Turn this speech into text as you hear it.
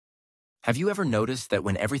Have you ever noticed that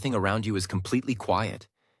when everything around you is completely quiet,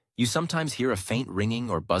 you sometimes hear a faint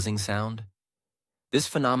ringing or buzzing sound? This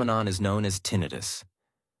phenomenon is known as tinnitus.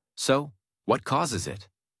 So, what causes it?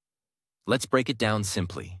 Let's break it down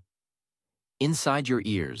simply. Inside your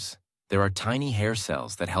ears, there are tiny hair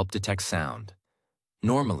cells that help detect sound.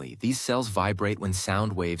 Normally, these cells vibrate when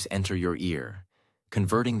sound waves enter your ear,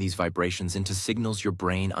 converting these vibrations into signals your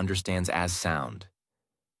brain understands as sound.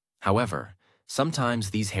 However,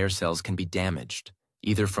 sometimes these hair cells can be damaged,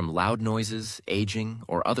 either from loud noises, aging,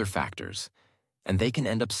 or other factors, and they can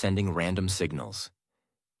end up sending random signals.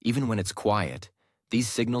 Even when it's quiet, these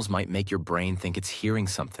signals might make your brain think it's hearing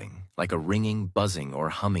something, like a ringing, buzzing, or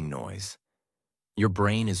humming noise. Your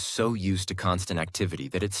brain is so used to constant activity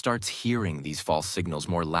that it starts hearing these false signals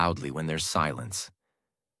more loudly when there's silence.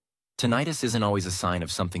 Tinnitus isn't always a sign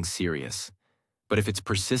of something serious, but if it's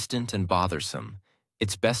persistent and bothersome,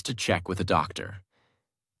 it's best to check with a doctor.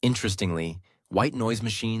 Interestingly, white noise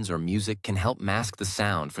machines or music can help mask the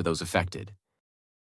sound for those affected.